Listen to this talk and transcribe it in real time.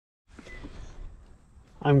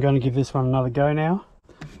I'm going to give this one another go now.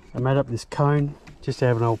 I made up this cone just to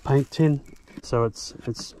have an old paint tin, so it's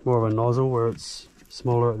more of a nozzle where it's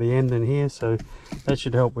smaller at the end than here, so that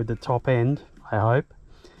should help with the top end, I hope.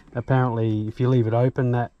 Apparently if you leave it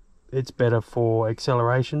open, that it's better for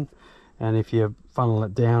acceleration, and if you funnel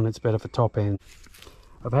it down, it's better for top end.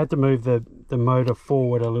 I've had to move the motor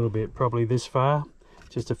forward a little bit, probably this far,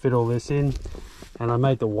 just to fit all this in, and I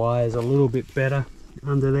made the wires a little bit better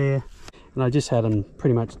under there, and I just had them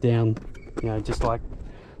pretty much down, you know, just like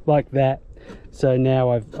that. So now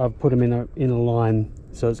I've put them in a line,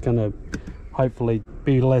 so it's going to hopefully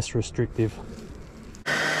be less restrictive.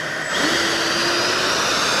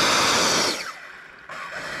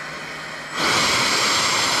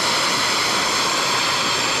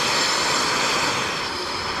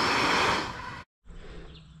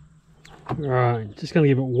 Alright, just going to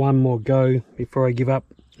give it one more go before I give up.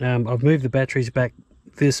 I've moved the batteries back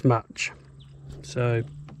this much, so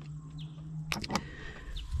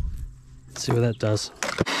let's see what that does.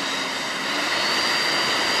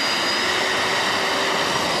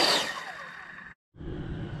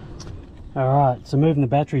 Alright, so moving the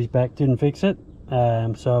batteries back didn't fix it,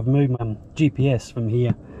 so I've moved my GPS from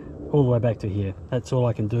here all the way back to here. That's all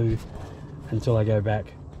I can do until I go back.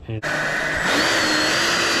 And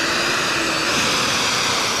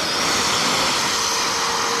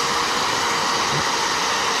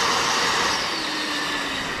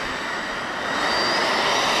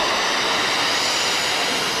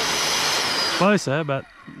closer, but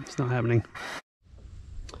it's not happening.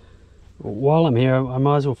 While I'm here, I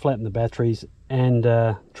might as well flatten the batteries and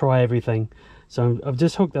try everything. So I've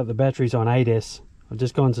just hooked up the batteries on 8S. I've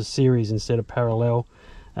just gone to series instead of parallel.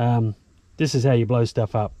 This is how you blow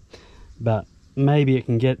stuff up, but maybe it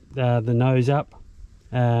can get the nose up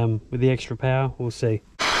with the extra power. We'll see.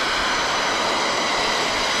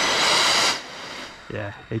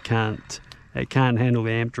 Yeah, it can't handle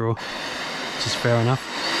the amp draw, which is fair enough.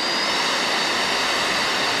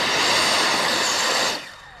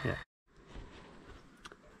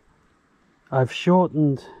 I've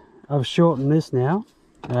shortened this now.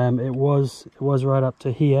 It was right up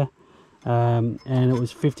to here, and it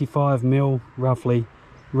was 55 mil roughly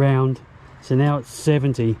round. So now it's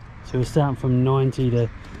 70. So we're starting from 90 to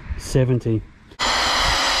 70.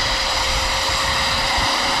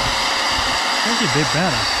 That's a bit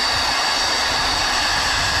better.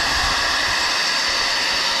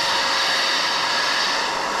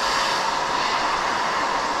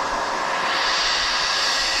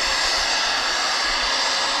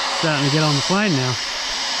 Starting to get on the plane now.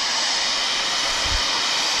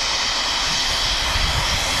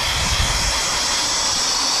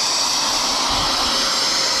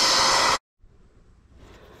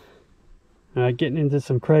 Alright, getting into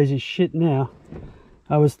some crazy shit now.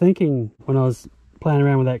 I was thinking when I was playing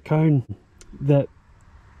around with that cone that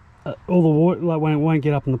all the water, like when it won't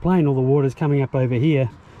get up in the plane, all the water's coming up over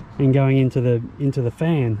here and going into the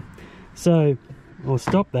fan. So I'll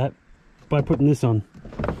stop that by putting this on.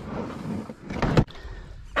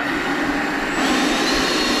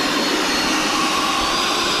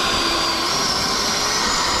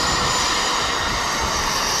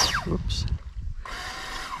 Whoops.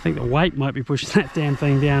 I think the weight might be pushing that damn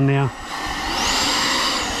thing down now.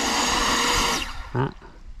 Yeah,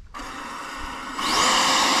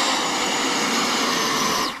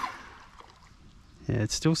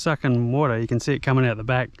 it's still sucking water. You can see it coming out the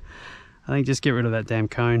back. I think just get rid of that damn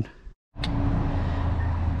cone.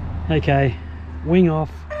 Okay, wing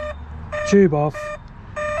off, tube off.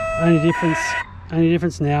 Only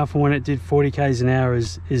difference now from when it did 40 k's an hour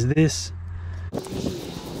is this.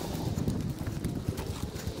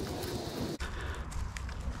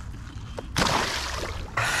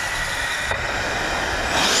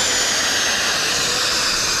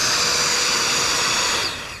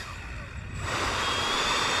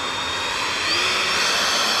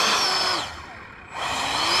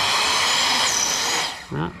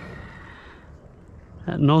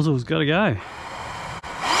 That nozzle's got to go.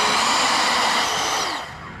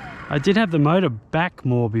 I did have the motor back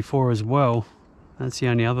more before as well. That's the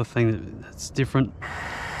only other thing that's different.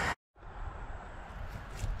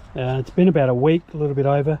 It's been about a week, a little bit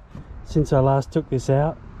over, since I last took this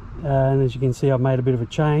out. And as you can see, I've made a bit of a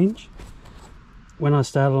change. When I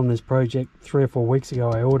started on this project 3 or 4 weeks ago,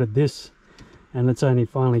 I ordered this, and it's only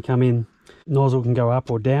finally come in. Nozzle can go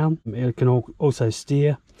up or down. It can also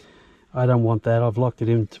steer. I don't want that. I've locked it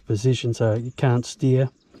into position so it can't steer.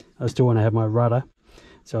 I still want to have my rudder,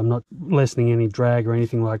 so I'm not lessening any drag or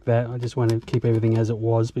anything like that. I just want to keep everything as it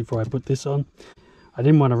was before I put this on. I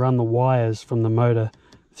didn't want to run the wires from the motor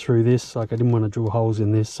through this. Like I didn't want to drill holes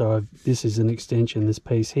in this, so this is an extension, this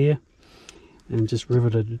piece here, and just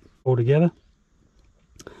riveted it all together.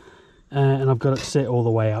 And I've got it set all the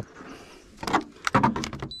way up.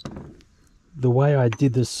 The way I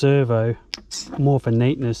did the servo, more for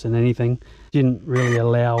neatness than anything, didn't really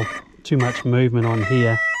allow too much movement on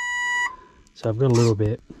here. So I've got a little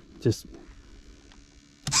bit, just,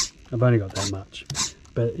 I've only got that much.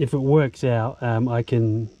 But if it works out, I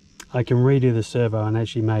can redo the servo and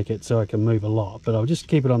actually make it so I can move a lot. But I'll just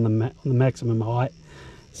keep it on the maximum height,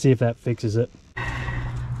 see if that fixes it.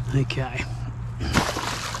 Okay.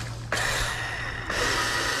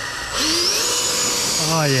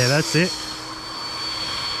 Oh yeah, that's it.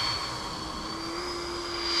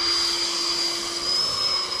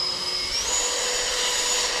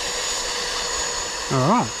 All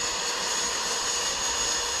right.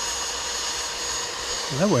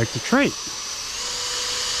 Well, that worked a treat.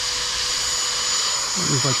 What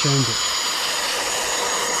if I change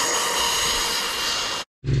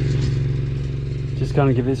it? Just going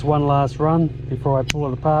to give this one last run before I pull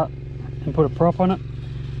it apart and put a prop on it.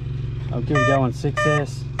 I'll give it a go on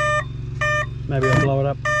 6S. Maybe I'll blow it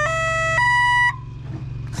up.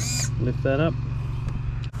 Lift that up.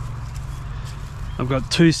 I've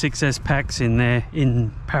got two 6S packs in there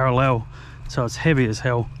in parallel, so it's heavy as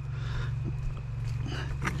hell.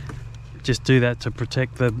 Just do that to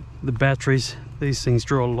protect the batteries. These things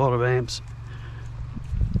draw a lot of amps.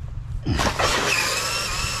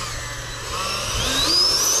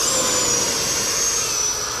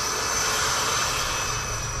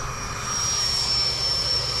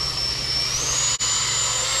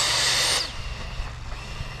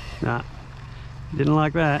 Nah, didn't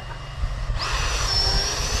like that.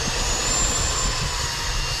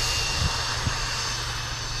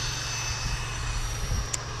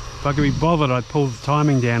 If I could be bothered, I'd pull the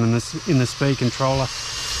timing down in the speed controller.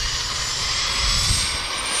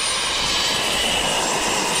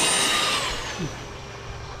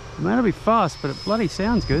 It may not be fast, but it bloody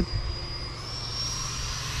sounds good.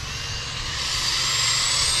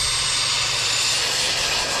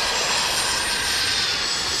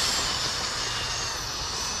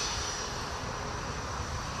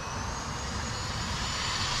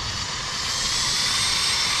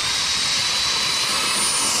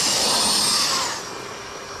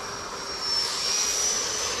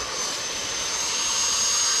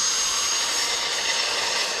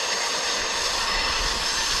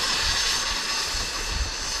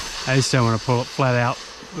 I just don't want to pull it flat out,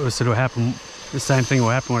 or sort of happen, the same thing will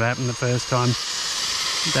happen what happened the first time.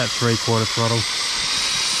 That 3/4 throttle.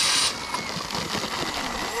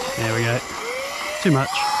 There we go. Too much.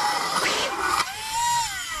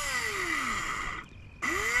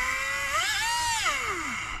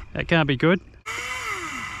 That can't be good.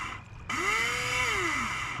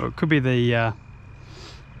 Or it could be the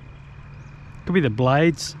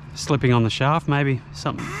blades slipping on the shaft, maybe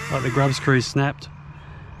something like the grub screw snapped.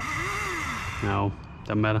 No,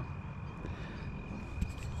 doesn't matter.